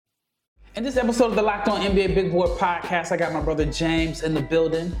In this episode of the Locked On NBA Big Board podcast, I got my brother James in the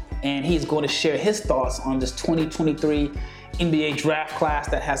building, and he's going to share his thoughts on this 2023 NBA draft class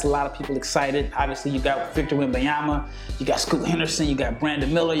that has a lot of people excited. Obviously, you got Victor Wembanyama, you got Scoot Henderson, you got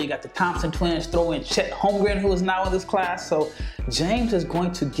Brandon Miller, you got the Thompson twins, throw in Chet Holmgren, who is now in this class. So James is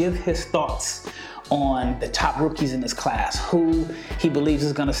going to give his thoughts on the top rookies in this class, who he believes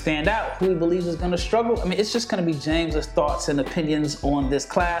is going to stand out, who he believes is going to struggle. I mean, it's just going to be James's thoughts and opinions on this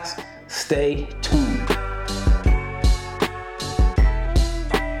class. Stay tuned.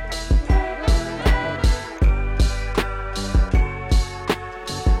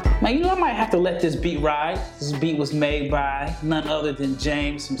 Now, you know, I might have to let this beat ride. This beat was made by none other than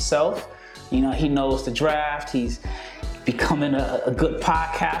James himself. You know, he knows the draft. He's becoming a good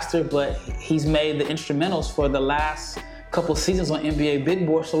podcaster, but he's made the instrumentals for the last couple seasons on NBA Big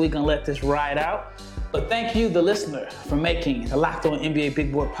Board, so we're going to let this ride out. But thank you, the listener, for making the Locked On NBA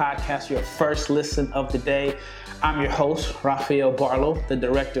Big Board podcast your first listen of the day. I'm your host, Rafael Barlow, the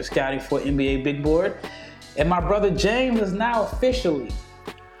director of scouting for NBA Big Board. And my brother James is now officially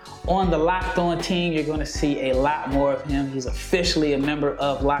on the Locked On team. You're going to see a lot more of him. He's officially a member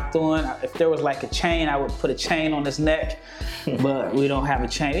of Locked On. If there was like a chain, I would put a chain on his neck, but we don't have a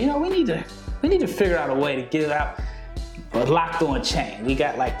chain. You know, we need to figure out a way to give out a Locked On chain. We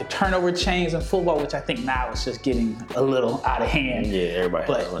got like the turnover chains in football, which I think now is just getting a little out of hand. Yeah,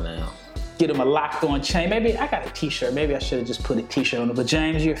 everybody has one now. Get him a Locked On chain. Maybe I got a t-shirt. Maybe I should have just put a t-shirt on it. But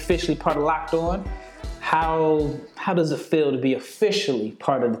James, you're officially part of Locked On. How does it feel to be officially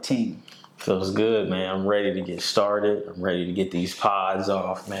part of the team? Feels good, man. I'm ready to get started. I'm ready to get these pods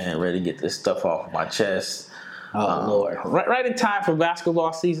off, man. Ready to get this stuff off my chest. Oh, Lord. Right in time for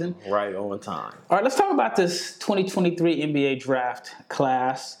basketball season. Right on time. All right, let's talk about this 2023 NBA draft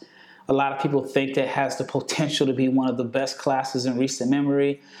class. A lot of people think that has the potential to be one of the best classes in recent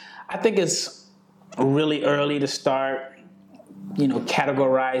memory. I think it's really early to start, you know,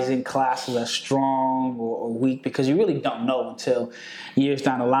 categorizing classes as strong or weak, because you really don't know until years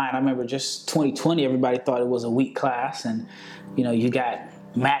down the line. I remember just 2020, everybody thought it was a weak class, and, you know, you got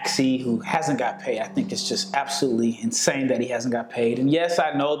Maxey, who hasn't got paid. I think it's just absolutely insane that he hasn't got paid. And yes,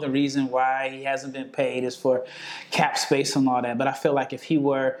 I know the reason why he hasn't been paid is for cap space and all that, but I feel like if he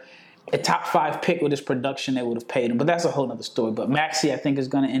were a top 5 pick with his production, they would have paid him. But that's a whole other story. But Maxey, I think, is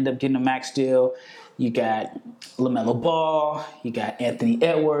going to end up getting a max deal. You got LaMelo Ball. You got Anthony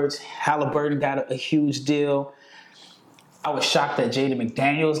Edwards. Halliburton got a huge deal. I was shocked that Jaden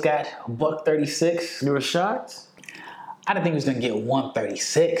McDaniels got $136. You were shocked? I didn't think he was going to get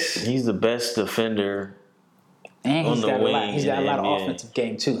 136. He's the best defender and on the wing. He's got a lot of offensive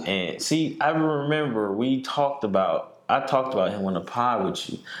game, too. And see, I remember I talked about him on the pod with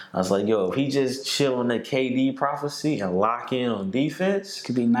you. I was like, yo, if he just chill on the KD prophecy and lock in on defense,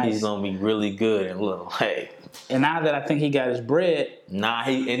 could be nice. He's going to be really good and little, hey. And now that I think he got his bread, they're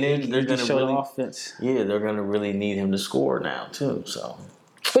going to show really the offense. Yeah, they're going to really need him to score now, too, so.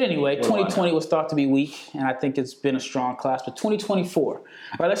 But anyway, 2020 was thought to be weak, and I think it's been a strong class. But 2024, all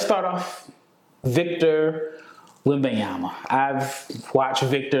right, let's start off Victor Wembanyama. I've watched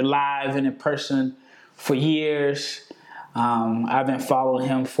Victor live and in person for years. I've been following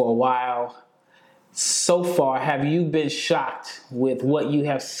him for a while. So far, have you been shocked with what you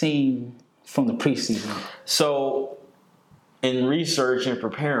have seen from the preseason? So, in research and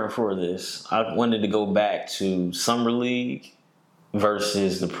preparing for this, I wanted to go back to Summer League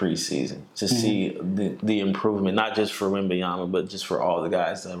versus the preseason to see the improvement, not just for Wembanyama, but just for all the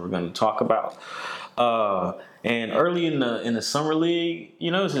guys that we're going to talk about. And early in the Summer League, you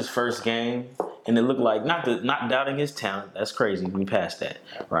know, it was his first game, and it looked like, not doubting his talent, that's crazy, we passed that,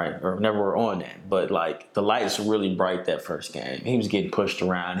 right? Or never were on that. But, like, the lights were really bright that first game. He was getting pushed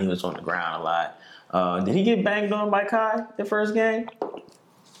around. He was on the ground a lot. Did he get banged on by Kai the first game?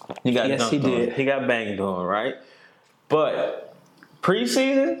 Yes, he did. He got banged on, right? But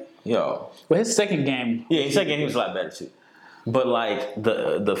preseason, well, his second game. Yeah, his second game he was a lot better too. But like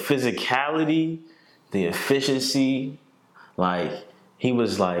the physicality, the efficiency, like he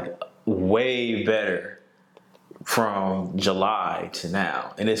was like way better from July to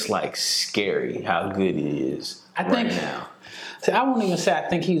now, and it's like scary how good he is now. See, I won't even say I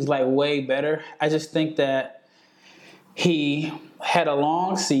think he's like way better. I just think that he had a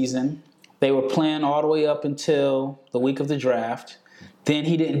long season. They were playing all the way up until the week of the draft. Then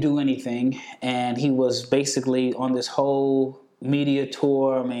he didn't do anything, and he was basically on this whole media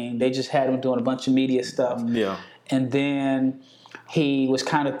tour. I mean, they just had him doing a bunch of media stuff. Yeah. And then he was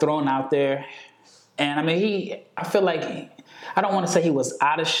kind of thrown out there. And, I mean, I feel like, I don't want to say he was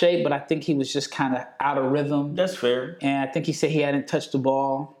out of shape, but I think he was just kind of out of rhythm. That's fair. And I think he said he hadn't touched the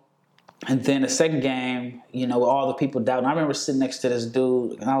ball And then the second game, with all the people doubting. I remember sitting next to this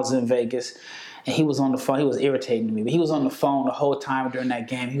dude, and I was in Vegas, and he was on the phone. He was irritating me, but he was on the phone the whole time during that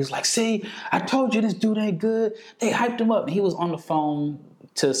game. He was like, see, I told you this dude ain't good. They hyped him up. And he was on the phone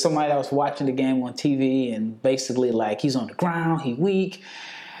to somebody that was watching the game on TV, and basically like, he's on the ground, he weak.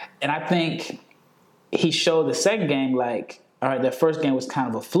 And I think he showed the second game like, all right, that first game was kind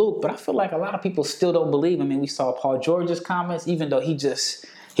of a fluke, but I feel like a lot of people still don't believe him. I mean, we saw Paul George's comments, even though he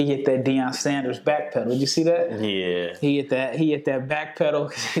hit that Deion Sanders backpedal. Did you see that? Yeah. He hit that backpedal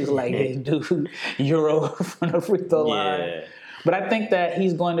because he was like, hey, dude, Euro from the free throw line. But I think that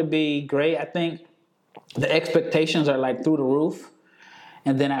he's going to be great. I think the expectations are like through the roof.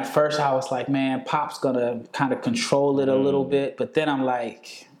 And then at first I was like, man, Pop's going to kind of control it a little bit. But then I'm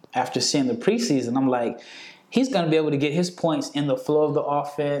like, after seeing the preseason, I'm like, he's going to be able to get his points in the flow of the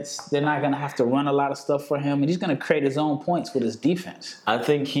offense. They're not going to have to run a lot of stuff for him. And he's going to create his own points with his defense. I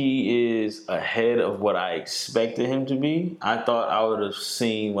think he is ahead of what I expected him to be. I thought I would have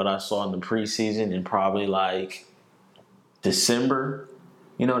seen what I saw in the preseason in probably like December.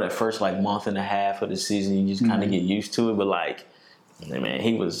 That first like month and a half of the season, you just kind of get used to it. But like, man,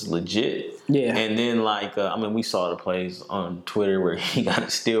 he was legit. Yeah. And then, like, we saw the plays on Twitter where he got a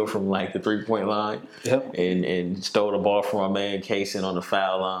steal from, like, the three-point line. Yep. And stole the ball from our man Kaysen on the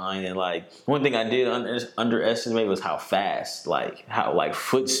foul line. And, like, one thing I did underestimate was how fast,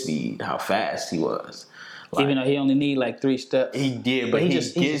 foot speed, how fast he was. Like, even though he only need, like, 3 steps. He did, but he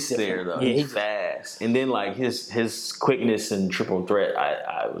gets there, though. Yeah, he's fast. And then, like, his quickness and triple threat,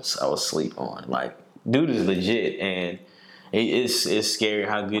 I was asleep on. Like, dude is legit, and it's scary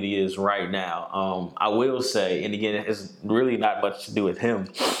how good he is right now. I will say, and again, it's really not much to do with him.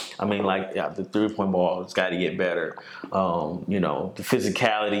 I mean, like, the 3-point ball has got to get better. The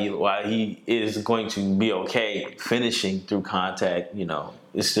physicality, while he is going to be okay finishing through contact,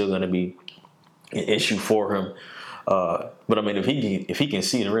 it's still going to be an issue for him. But I mean, if he can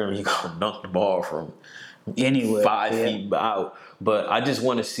see the rim, he gonna dunk the ball from anywhere 5 feet out. But I just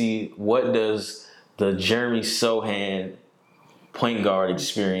want to see, what does the Jeremy Sohan point guard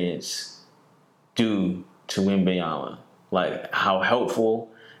experience do to Wembanyama? Like, how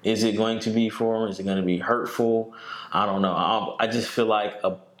helpful is it going to be for him? Is it going to be hurtful? I don't know. I just feel like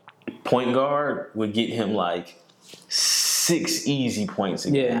a point guard would get him like 6 easy points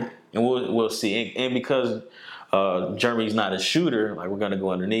a game. And we'll see. And because Jeremy's not a shooter, like, we're going to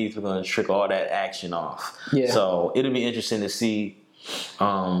go underneath. We're going to trick all that action off. Yeah. So it'll be interesting to see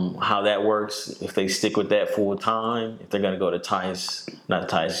how that works, if they stick with that full time, if they're going to go to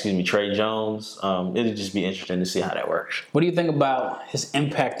Trey Jones. It'll just be interesting to see how that works. What do you think about his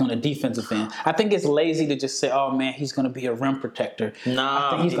impact on the defensive end? I think it's lazy to just say, oh man, he's going to be a rim protector. Nah,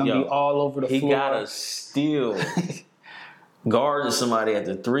 I think he's going to be all over the floor. He got to steal. Guarded somebody at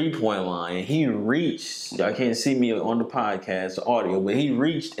the 3-point line. He reached. Y'all can't see me on the podcast audio, but he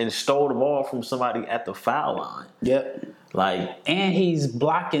reached and stole the ball from somebody at the foul line. Yep. And he's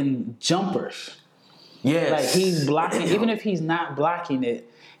blocking jumpers. Yes. Like, he's blocking, even if he's not blocking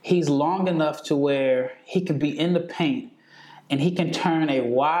it, he's long enough to where he can be in the paint and he can turn a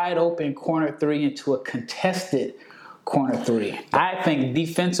wide open corner 3 into a contested corner 3. I think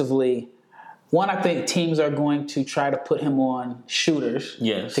defensively, I think teams are going to try to put him on shooters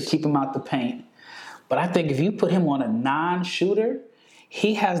to keep him out the paint. But I think if you put him on a non-shooter,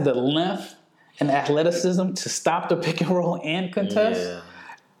 he has the length and athleticism to stop the pick and roll and contest. Yeah.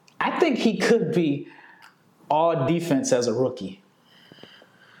 I think he could be all defense as a rookie.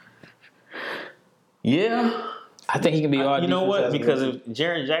 Yeah. I think he can be all defense. You know what? Because if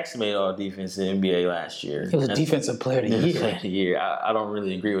Jaren Jackson made all defense in the NBA last year. He was defensive player of the year. I don't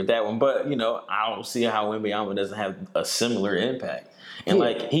really agree with that one. But, I don't see how Wembanyama doesn't have a similar impact. And,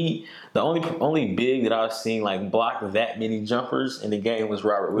 the only big that I've seen, block that many jumpers in the game was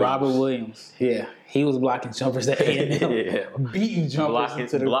Robert Williams. Yeah. He was blocking jumpers at A&M. Beating jumpers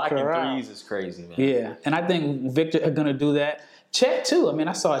into the blocking crowd. Threes is crazy, man. Yeah. And I think Victor are going to do that. Chet, too. I mean,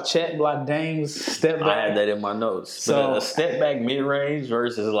 I saw Chet block Dame's step back. I had that in my notes. So, but a step back mid-range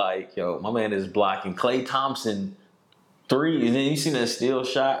versus, my man is blocking Klay Thompson 3. And then you seen that steal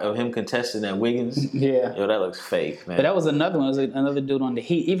shot of him contesting that Wiggins? Yeah. That looks fake, man. But that was another one. It was another dude on the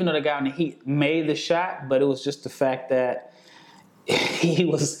Heat. Even though the guy on the Heat made the shot, but it was just the fact that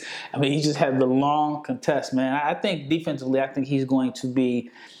he just had the long contest, man. I think defensively, he's going to be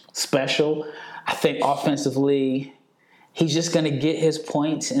special. I think offensively, he's just going to get his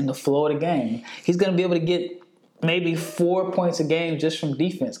points in the flow of the game. He's going to be able to get maybe 4 points a game just from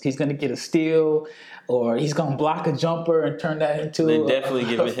defense. He's going to get a steal, or he's going to block a jumper and turn that into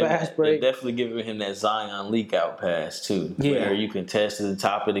a fast break. They're definitely giving him that Zion leak out pass too, where you can test to the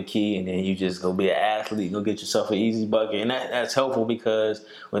top of the key and then you just go be an athlete, go get yourself an easy bucket, and that's helpful because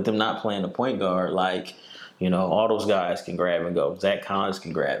with them not playing the point guard, like all those guys can grab and go. Zach Collins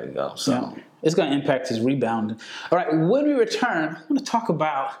can grab and go. So it's going to impact his rebounding. All right, when we return, I want to talk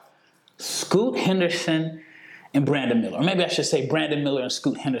about Scoot Henderson and Brandon Miller. Or maybe I should say Brandon Miller and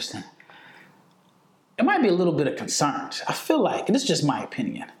Scoot Henderson. There might be a little bit of concern. I feel like, and this is just my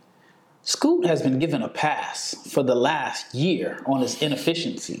opinion, Scoot has been given a pass for the last year on his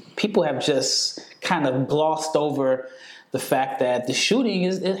inefficiency. People have just kind of glossed over the fact that the shooting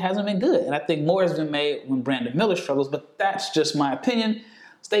it hasn't been good. And I think more has been made when Brandon Miller struggles, but that's just my opinion.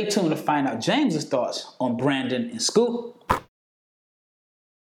 Stay tuned to find out James's thoughts on Brandon and Scoot.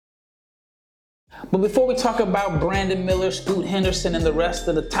 But before we talk about Brandon Miller, Scoot Henderson, and the rest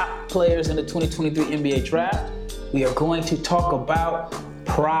of the top players in the 2023 NBA Draft, we are going to talk about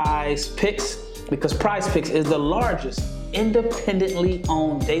Prize Picks, because Prize Picks is the largest independently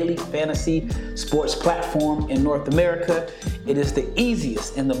owned daily fantasy sports platform in North America. It is the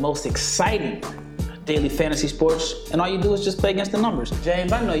easiest and the most exciting daily fantasy sports, and all you do is just play against the numbers.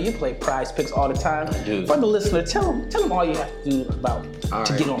 James, I know you play Prize Picks all the time. I do. For the listener, tell them all you have to do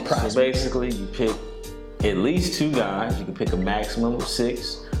to get on Prize Picks. So basically, you pick at least 2 guys. You can pick a maximum of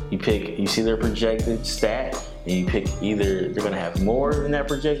 6. You see their projected stat, and you pick either they're going to have more than that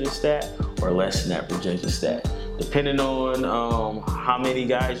projected stat or less than that projected stat. Depending on how many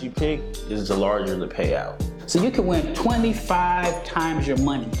guys you pick, is the larger the payout. So you can win 25 times your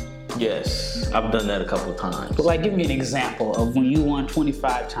money. Yes, I've done that a couple of times. But give me an example of when you won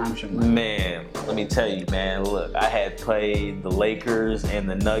 25 times your money. Man, let me tell you, man. Look, I had played the Lakers and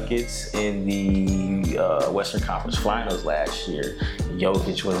the Nuggets in the Western Conference Finals last year.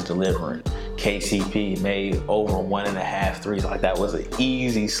 Jokic was delivering. KCP made over 1.5 threes. That was an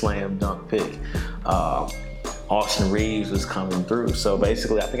easy slam dunk pick. Austin Reeves was coming through. So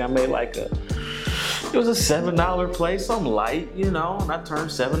basically, I think I made it was a $7 play, something light, and I turned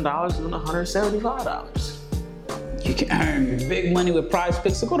 $7 into $175. You can earn big money with Prize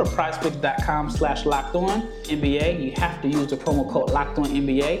Picks. So go to prizepicks.com/LockedOnNBA. You have to use the promo code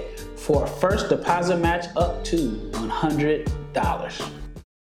LockedOnNBA for a first deposit match up to $100.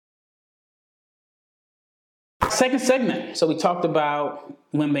 Second segment. So we talked about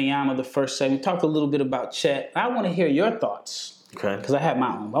Wembanyama the first segment. We talked a little bit about Chet. I want to hear your thoughts. Okay. Because I have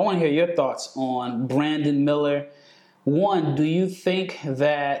my own. I want to hear your thoughts on Brandon Miller. One, do you think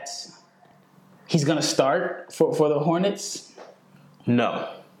that he's going to start for the Hornets? No.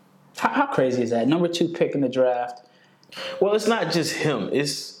 How crazy is that? Number 2 pick in the draft. Well, it's not just him.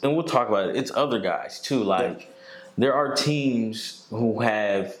 And we'll talk about it. It's other guys too. There are teams who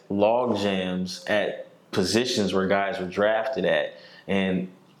have log jams at positions where guys were drafted at, and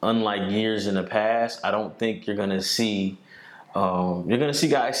unlike years in the past, I don't think you're going to see. You're going to see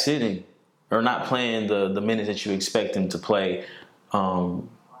guys sitting or not playing the minutes that you expect them to play per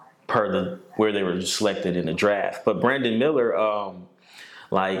where they were selected in the draft. But Brandon Miller, I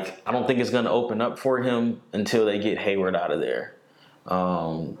don't think it's going to open up for him until they get Hayward out of there.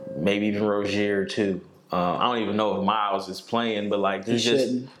 Maybe even Rozier too. I don't even know if Miles is playing, but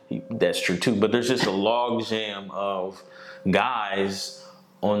that's true too. But there's just a log jam of guys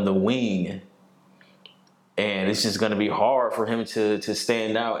on the wing. And it's just going to be hard for him to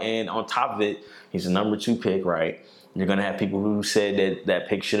stand out. And on top of it, he's a number 2 pick, right? You're going to have people who said that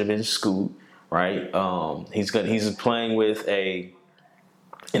pick should have been Scoot, right? He's playing with an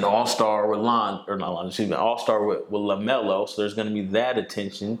all-star with all-star with LaMelo. So there's going to be that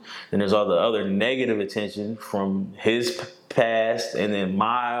attention. Then there's all the other negative attention from his past, and then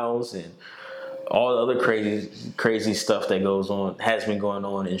Miles and all the other crazy stuff that has been going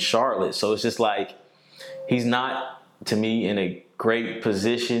on in Charlotte. So it's just he's not, to me, in a great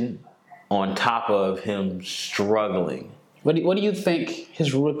position on top of him struggling. What do you think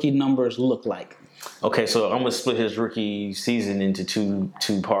his rookie numbers look like? Okay, so I'm going to split his rookie season into two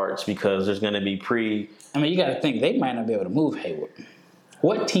parts because there's going to be you got to think, they might not be able to move Hayward.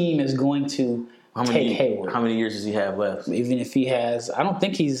 What team is going to take Hayward? How many years does he have left? Even if he has, I don't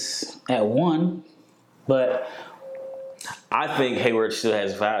think he's at 1, but I think Hayward still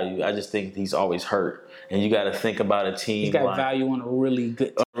has value. I just think he's always hurt. And you got to think about a team. He's got value on a really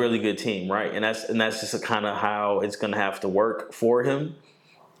good team, right? And that's just kind of how it's going to have to work for him,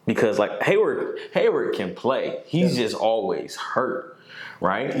 because Hayward can play. He's just always hurt,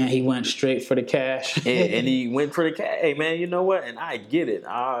 right? And he went straight for the cash. and he went for the cash. Hey, man, you know what? And I get it.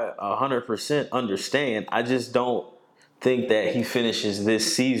 I 100% understand. I just don't think that he finishes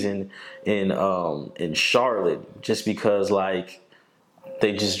this season in Charlotte just because, like,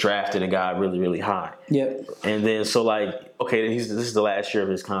 they just drafted a guy really, really high. Yep. And then, so, like, okay, this is the last year of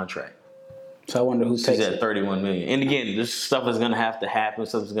his contract. So I wonder who takes He's at it. $31 million. And again, this stuff is going to have to happen.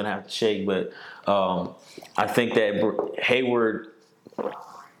 Stuff is going to have to shake. But I think that Hayward,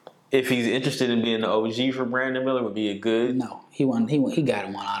 if he's interested in being the OG for Brandon Miller, would be a good. No, he got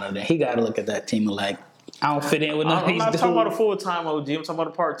him out of there. He got to look at that team and like, I don't fit in with none of I'm these not dudes. talking about a full-time OG. I'm talking about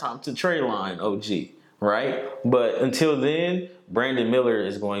a part-time to trade line OG, right? But until then, Brandon Miller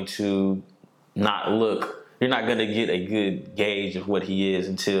is going to not look. You're not going to get a good gauge of what he is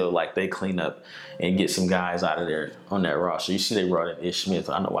until, like, they clean up and get some guys out of there on that roster. You see they brought in Ish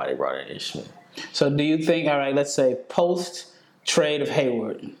Smith. I know why they brought in Ish Smith. So do you think, all right, let's say post-trade of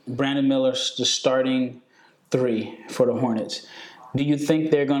Hayward, Brandon Miller's the starting 3 for the Hornets. Do you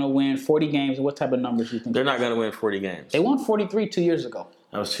think they're going to win 40 games? What type of numbers do you think? They're not going to win 40 games. They won 43 2 years ago.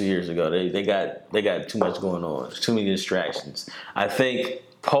 That was 2 years ago. They got too much going on. There's too many distractions. I think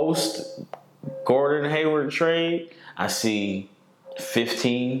post Gordon Hayward trade, I see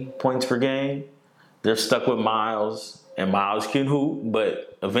 15 points per game. They're stuck with Miles, and Miles can hoop,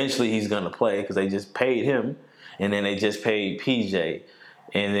 but eventually he's going to play because they just paid him, and then they just paid PJ.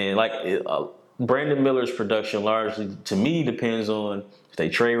 And then, like, Brandon Miller's production largely, to me, depends on if they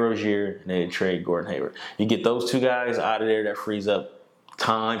trade Rozier and they trade Gordon Hayward. You get those two guys out of there, that frees up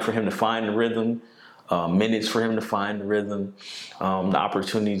time for him to find the rhythm, minutes for him to find the rhythm, the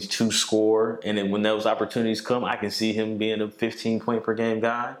opportunities to score. And then when those opportunities come, I can see him being a 15-point per game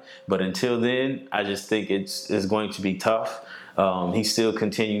guy. But until then, I just think it's going to be tough. He still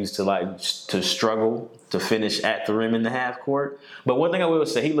continues to struggle to finish at the rim in the half court. But one thing I will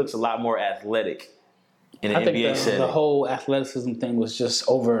say, he looks a lot more athletic in the NBA setting. The whole athleticism thing was just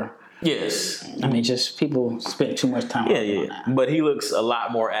over. Yes. I mean, just people spent too much time on that. But he looks a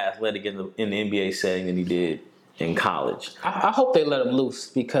lot more athletic in the NBA setting than he did in college. I hope they let him loose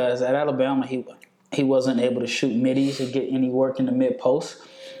because at Alabama, he wasn't able to shoot middies or get any work in the mid-post.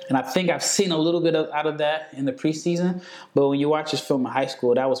 And I think I've seen a little bit out of that in the preseason. But when you watch his film in high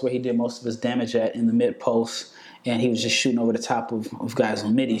school, that was where he did most of his damage at, in the mid-post. And he was just shooting over the top of guys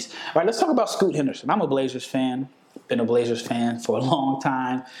on middies. All right, let's talk about Scoot Henderson. I'm a Blazers fan. Been a Blazers fan for a long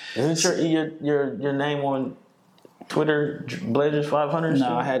time. Isn't your name on Twitter Blazers 500?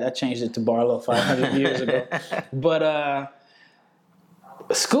 No, I changed it to Barlow 500 years ago. But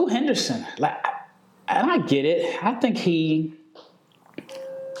Scoot Henderson, and I get it. I think he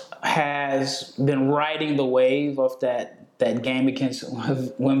has been riding the wave of that game against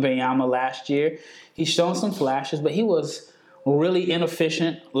Wembanyama last year. He's shown some flashes, but he was really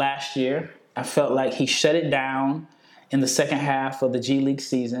inefficient last year. I felt like he shut it down in the second half of the G League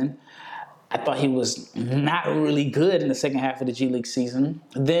season. I thought he was not really good in the second half of the G League season.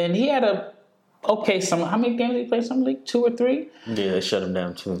 Then he had how many games did he play in Summer League? 2 or 3? Yeah, they shut him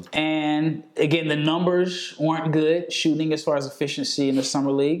down too. And again, the numbers weren't good shooting as far as efficiency in the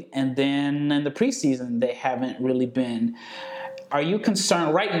Summer League. And then in the preseason, they haven't really been. Are you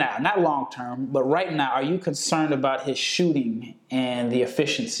concerned right now, not long term, but right now, are you concerned about his shooting and the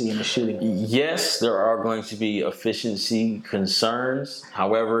efficiency in the shooting? Yes, there are going to be efficiency concerns.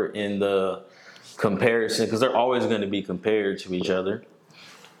 However, in the comparison, because they're always going to be compared to each other,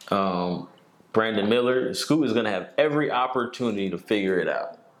 Brandon Miller, Scoot is going to have every opportunity to figure it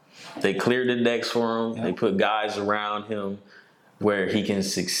out. They cleared the decks for him. Yep. They put guys around him where he can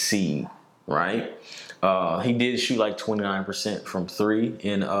succeed, right? He did shoot like 29% from 3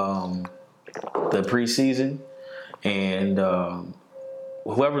 in the preseason. And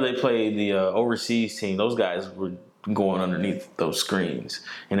whoever they played, the overseas team, those guys were going underneath those screens,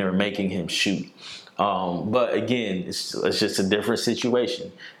 and they were making him shoot. But again, it's just a different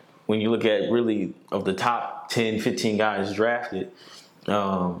situation. When you look at really of the top 10, 15 guys drafted,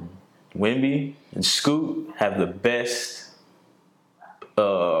 Wemby and Scoot have the best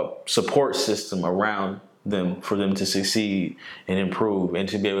support system around them for them to succeed and improve and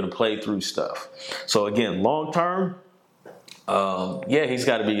to be able to play through stuff. So again, long term, he's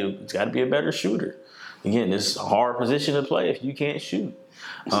got to be a better shooter. Again, it's a hard position to play if you can't shoot.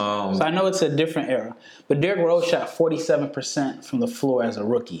 So I know it's a different era, but Derrick Rose shot 47% from the floor as a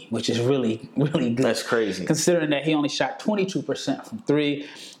rookie, which is really, really good. That's crazy. Considering that he only shot 22% from 3,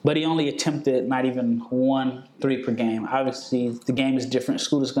 but he only attempted not even 1 3 per game. Obviously, the game is different.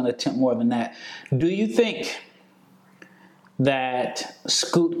 Scoot is going to attempt more than that. Do you think that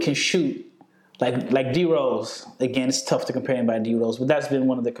Scoot can shoot Like D Rose. Again, it's tough to compare him by D Rose, but that's been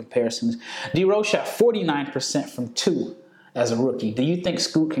one of the comparisons. D Rose shot 49% from 2 as a rookie. Do you think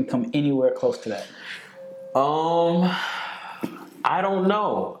Scoot can come anywhere close to that? I don't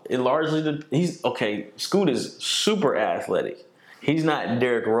know. It largely Scoot is super athletic. He's not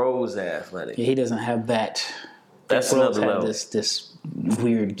Derrick Rose athletic. Yeah, he doesn't have that. That's another level. This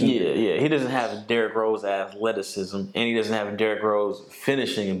weird gear. Yeah. He doesn't have Derrick Rose athleticism, and he doesn't have Derrick Rose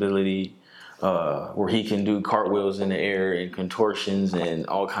finishing ability, where he can do cartwheels in the air and contortions and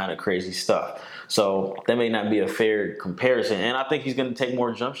all kind of crazy stuff. So that may not be a fair comparison. And I think he's going to take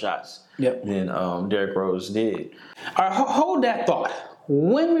more jump shots than Derrick Rose did. All right, hold that thought.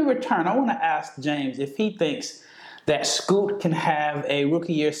 When we return, I want to ask James if he thinks that Scoot can have a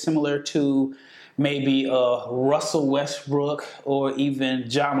rookie year similar to maybe Russell Westbrook or even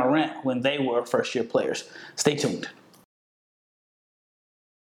Ja Morant when they were first-year players. Stay tuned.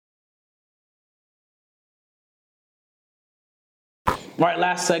 All right,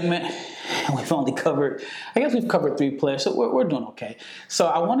 last segment. We've only covered, we've covered 3 players, so we're doing okay. So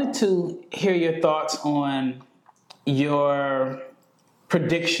I wanted to hear your thoughts on your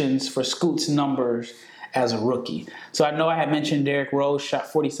predictions for Scoot's numbers as a rookie. So I know I had mentioned Derrick Rose shot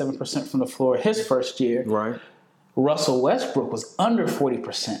 47% from the floor his first year. Right. Russell Westbrook was under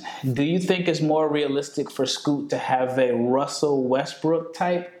 40%. Do you think it's more realistic for Scoot to have a Russell Westbrook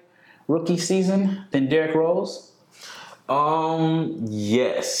type rookie season than Derrick Rose?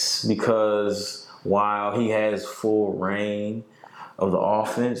 Yes, because while he has full reign of the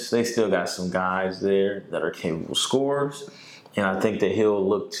offense, they still got some guys there that are capable scorers, and I think that he'll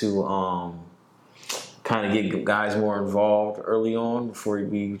look to kind of get guys more involved early on before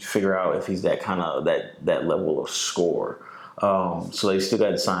we figure out if he's that kind of that level of scorer. So they still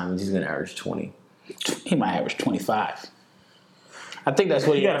got Simons. He's going to average 20. He might average 25. I think that's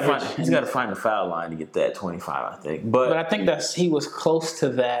what he's got to find the foul line to get that 25. I think, but I think he was close to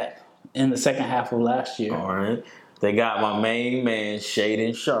that in the second half of last year. All right, they got my main man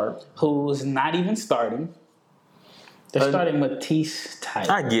Shaedon Sharpe, who's not even starting. They're starting Matisse Thybulle.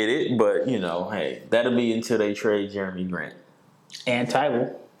 I get it, but hey, that'll be until they trade Jeremy Grant and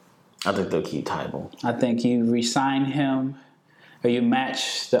Thybulle. I think they'll keep Thybulle. I think you re-sign him, or you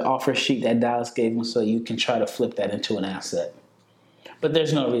match the offer sheet that Dallas gave him, so you can try to flip that into an asset. But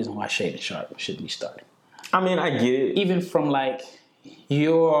there's no reason why Shaedon Sharpe shouldn't be starting. I mean, I get it. Even from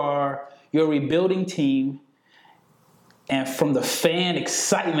your rebuilding team, and from the fan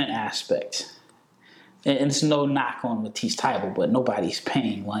excitement aspect. And it's no knock on Matisse Thybulle, but nobody's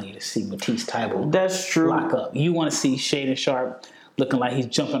paying money to see Matisse Thybulle. That's true. Lock up. You want to see Shaedon Sharpe looking like he's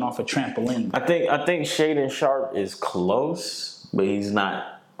jumping off a trampoline. I think Shaedon Sharpe is close, but he's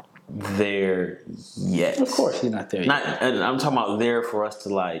not there yet. Of course he's not there yet. I'm talking about there for us to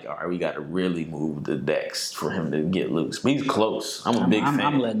all right, we got to really move the decks for him to get loose. But he's close. I'm a big fan.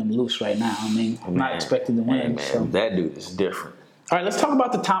 I'm letting him loose right now. I mean, I'm not expecting to win. So. That dude is different. All right, let's talk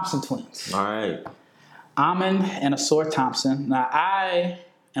about the Thompson twins. All right. Amen and Ausar Thompson. Now, I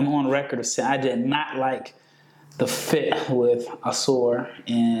am on record of saying I did not like the fit with Ausar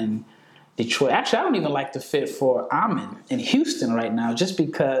in Detroit. Actually, I don't even like the fit for Amen in Houston right now, just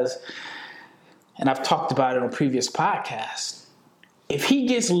because, and I've talked about it on previous podcasts, if he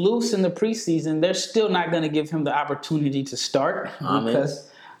gets loose in the preseason, they're still not going to give him the opportunity to start.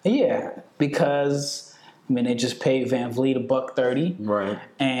 Because they just paid Van Vliet $130. Right.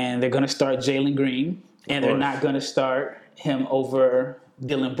 And they're going to start Jalen Green. And they're not going to start him over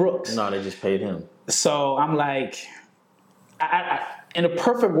Dylan Brooks. No, they just paid him. So I'm like, in a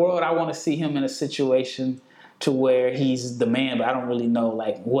perfect world, I want to see him in a situation to where he's the man, but I don't really know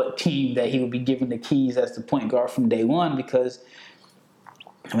what team that he would be given the keys as the point guard from day one, because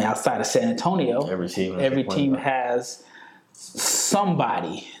outside of San Antonio, every team has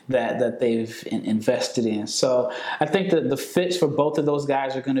somebody that they've invested in. So I think that the fits for both of those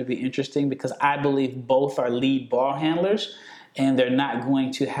guys are going to be interesting, because I believe both are lead ball handlers, and they're not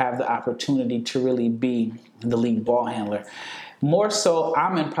going to have the opportunity to really be the lead ball handler. More so,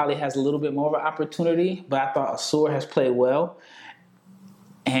 Amen probably has a little bit more of an opportunity, but I thought Ausar has played well.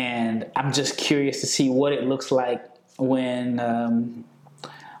 And I'm just curious to see what it looks like when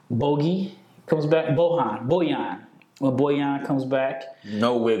Bojan comes back. When Bojan comes back.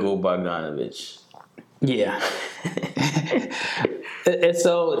 No wiggle Bogdanovic. Yeah.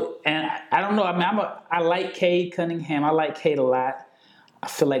 and I don't know. I like Cade Cunningham. I like Cade a lot. I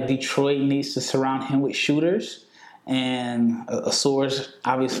feel like Detroit needs to surround him with shooters. And Ausar's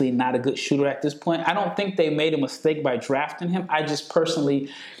obviously not a good shooter at this point. I don't think they made a mistake by drafting him. I just personally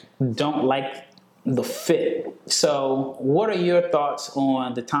don't like the fit. So, what are your thoughts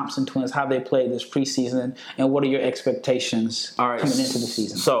on the Thompson twins, how they played this preseason, and what are your expectations coming into the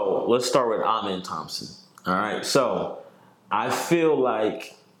season? So, let's start with Amen Thompson. All right. So, I feel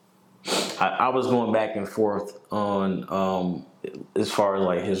like I was going back and forth on as far as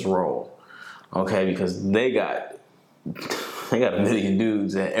like his role. Okay, because they got a million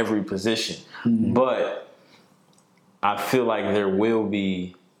dudes at every position. Mm-hmm. But I feel like there will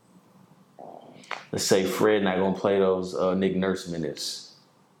be, let's say Fred not going to play those Nick Nurse minutes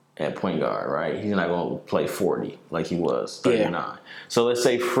at point guard, right? He's not going to play 40 like he was, 39. Yeah. So let's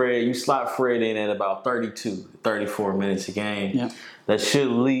say you slot Fred in at about 32, 34 minutes a game. Yeah. That should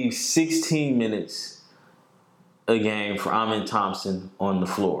leave 16 minutes a game for Amen Thompson on the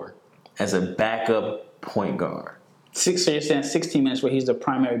floor as a backup point guard. So you're saying 16 minutes where he's the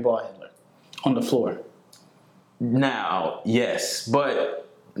primary ball handler on the floor? Now, yes, but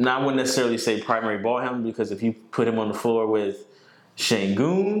I wouldn't necessarily say primary ball handler, because if you put him on the floor with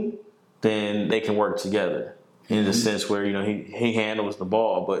Şengün, then they can work together in the sense where, he handles the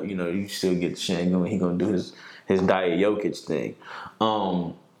ball, but, you still get Şengün. He's going to do his Diet Jokic thing.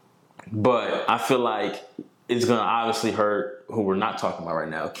 But I feel like it's going to obviously hurt who we're not talking about right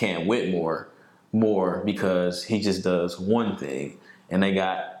now, Cam Whitmore, more because he just does one thing. And they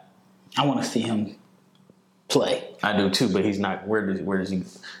got... I want to see him play. I do too, but he's not. Where does he?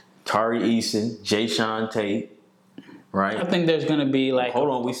 Tari Eason, Jayshawn Tate, right? I think there's going to be like. Hold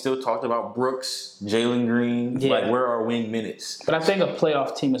on, we still talked about Brooks, Jalen Green. Yeah. Like, where are wing minutes? But I think a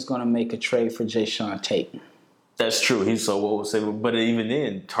playoff team is going to make a trade for Jayshawn Tate. That's true. He's so what we'll say, but even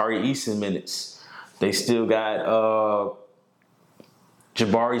then, Tari Eason minutes. They still got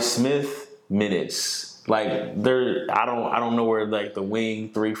Jabari Smith minutes. Like, I don't know where like the wing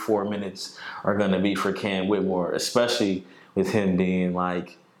 3-4 minutes are going to be for Cam Whitmore, especially with him being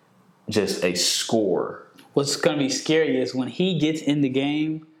like just a scorer. What's going to be scary is when he gets in the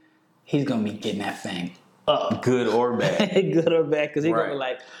game, he's going to be getting that thing up, good or bad, good or bad, because he's going to be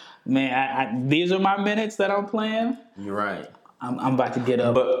like, man, these are my minutes that I'm playing. You're right. I'm about to get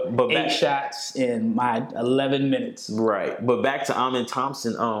up but 8 shots in my 11 minutes. Right, but back to Amen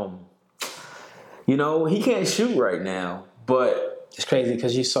Thompson. He can't shoot right now, but... It's crazy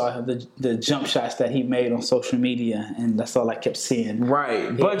because you saw the jump shots that he made on social media, and that's all I kept seeing.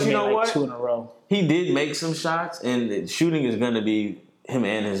 Right, but you know what? 2 in a row. He did make some shots, and shooting is going to be him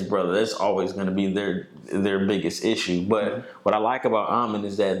and his brother. That's always going to be their biggest issue. But what I like about Amen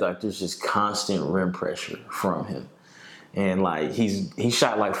is that like there's just constant rim pressure from him. And like he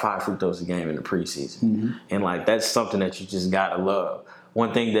shot like 5 free throws a game in the preseason. Mm-hmm. And like that's something that you just got to love.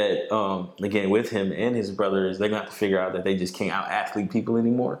 One thing that, again, with him and his brother is they're going to have to figure out that they just can't out-athlete people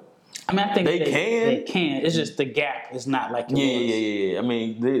anymore. I mean, I think they can. They can. It's just the gap is not like it was. Yeah. I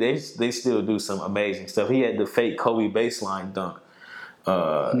mean, they still do some amazing stuff. He had the fake Kobe baseline dunk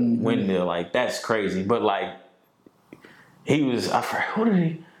windmill. Like, that's crazy. But, like, he was, I forgot, who did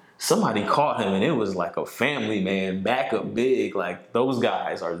he? Somebody caught him, and it was like a family man, backup big. Like, those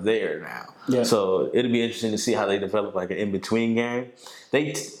guys are there now. Yeah. So it'll be interesting to see how they develop like an in-between game.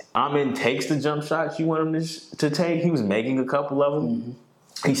 Amen takes the jump shots you want him to take. He was making a couple of them.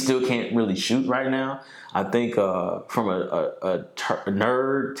 Mm-hmm. He still can't really shoot right now. I think from a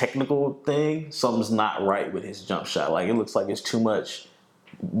nerd technical thing, something's not right with his jump shot. Like, it looks like it's too much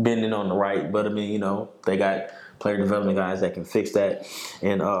bending on the right. But, I mean, they got player development guys that can fix that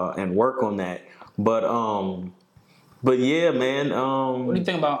and work on that. But yeah, man. What do you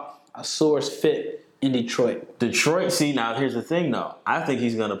think about a source fit in Detroit? Detroit, see, now here's the thing, though. I think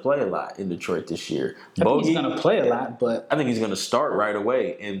he's going to play a lot in Detroit this year. I think he's going to play a lot, but... I think he's going to start right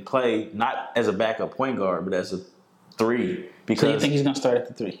away and play not as a backup point guard, but as a 3. Because, so you think he's going to start at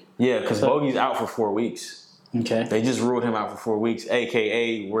the 3? Yeah, because Bogey's out for 4 weeks. Okay. They just ruled him out for 4 weeks,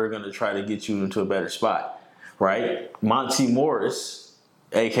 a.k.a. we're going to try to get you into a better spot, right? Monty Morris...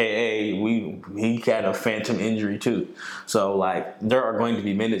 AKA, he got a phantom injury too, so like there are going to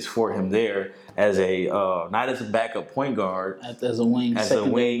be minutes for him there as a not as a backup point guard, as a wing,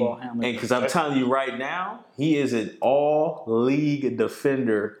 and because I'm telling you right now, he is an all-league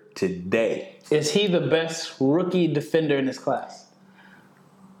defender today. Is he the best rookie defender in this class?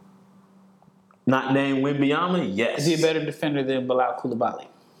 Not named Wembanyama? Yes. Is he a better defender than Bilal Coulibaly?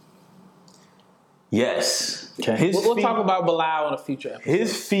 Yes. Okay. We'll talk about Bilal in a future episode.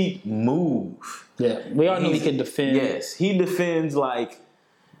 His feet move. Yeah. We all know he can defend. Yes. He defends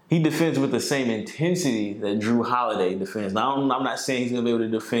with the same intensity that Drew Holiday defends. Now, I'm not saying he's going to be able to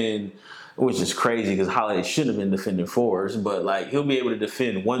defend, which is crazy because Holiday shouldn't have been defending 4s, but like he'll be able to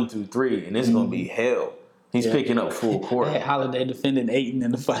defend 1 through 3, and it's going to be hell. He's picking up full court. They had Holiday defending Ayton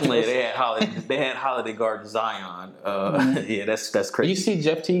in the finals. Like, they had Holiday guard Zion. Yeah, that's crazy. You see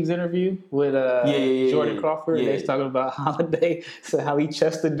Jeff Teague's interview with Jordan Crawford? Yeah. They're talking about Holiday, so how he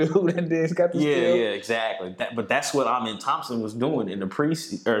chested the dude and then he's got the steal. Yeah, exactly. But that's what Thompson was doing in the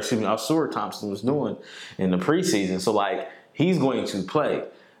preseason, or excuse me, Ausar Thompson was doing in the preseason. So like he's going to play.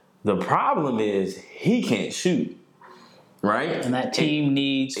 The problem is he can't shoot. Right, and that team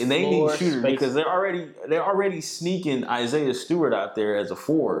needs shooters because they're already sneaking Isaiah Stewart out there as a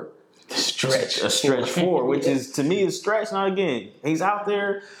forward, a stretch forward, which is to me a stretch. Now again, he's out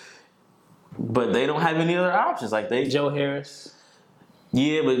there, but they don't have any other options. Like Joe Harris.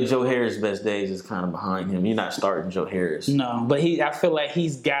 Yeah, but Joe Harris' best days is kind of behind him. You're not starting Joe Harris. No, but I feel like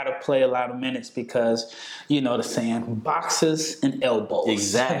he's got to play a lot of minutes because the saying, boxes and elbows.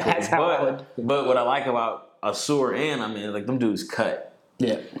 Exactly. That's how but what I like about Ausar and like them dudes cut.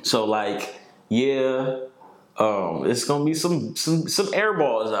 Yeah. So like, it's gonna be some air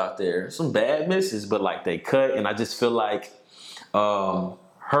balls out there, some bad misses, but like they cut, and I just feel like my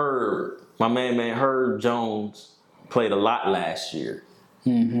man Herb Jones played a lot last year.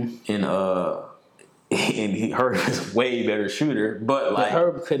 Mm-hmm. And Herb is a way better shooter, but like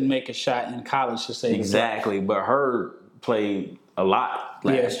Herb couldn't make a shot in college to say exactly. But Herb played a lot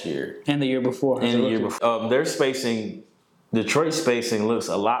last year and the year before. Their spacing, Detroit spacing looks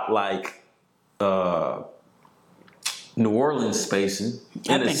a lot like New Orleans spacing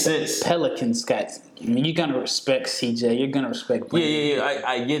in a sense. Pelicans got. You're gonna respect CJ. You're gonna respect Brandon. Yeah.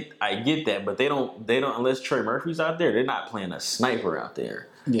 I get that, but they don't unless Trey Murphy's out there. They're not playing a sniper out there,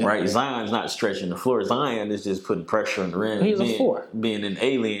 right? Zion's not stretching the floor. Zion is just putting pressure on the rim. He's a 4, being an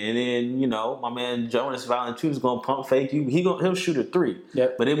alien, and then my man Jonas Valanciunas gonna pump fake you. He'll shoot a 3,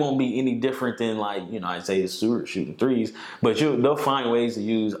 but it won't be any different than like Isaiah Stewart shooting 3s. But they'll find ways to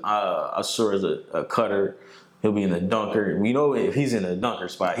use Ausar as a cutter. He'll be in the dunker. We know if he's in the dunker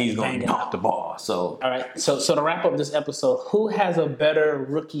spot, he's going to dunk the ball. So, all right. So to wrap up this episode, who has a better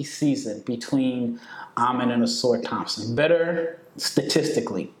rookie season between Amen and Ausar Thompson? Better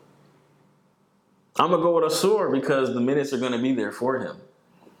statistically? I'm gonna go with Ausar because the minutes are going to be there for him.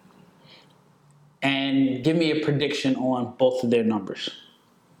 And give me a prediction on both of their numbers.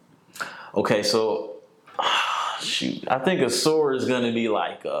 Okay, so I think Ausar is going to be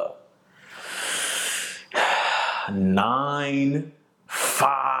like 9,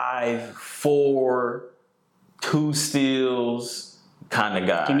 5, 4, 2 steals kind of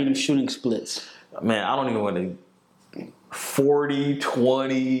guy. Give me them shooting splits. Man, I don't even want to. 40,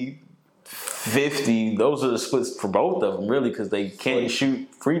 20, 50. Those are the splits for both of them, really, because they can't shoot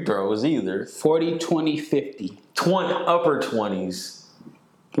free throws either. 40, 20, 50. Upper 20s.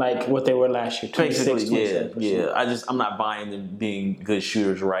 Like what they were last year. 26, basically, yeah. I'm not buying them being good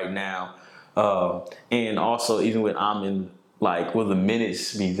shooters right now. And also, even with Amen, like, will the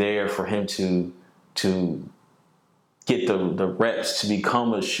minutes be there for him to get the reps to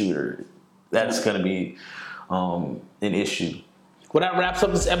become a shooter? That's going to be an issue. Well, that wraps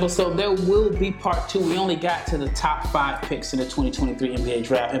up this episode. There will be part 2. We only got to the top 5 picks in the 2023 NBA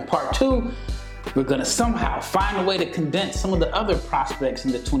draft. In part 2, we're going to somehow find a way to condense some of the other prospects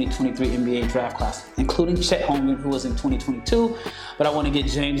in the 2023 NBA draft class, including Chet Holmgren, who was in 2022. But I want to get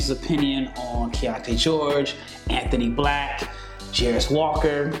James' opinion on Keontae George, Anthony Black, Jarris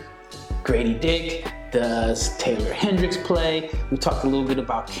Walker, Grady Dick. Does Taylor Hendricks play? We talked a little bit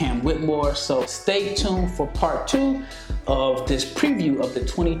about Cam Whitmore. So stay tuned for part 2 of this preview of the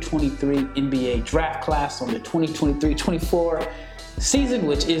 2023 NBA draft class on the 2023-24 season,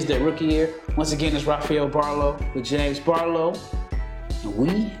 which is their rookie year. Once again, it's Rafael Barlow with James Barlow, and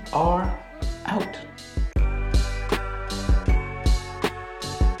we are out.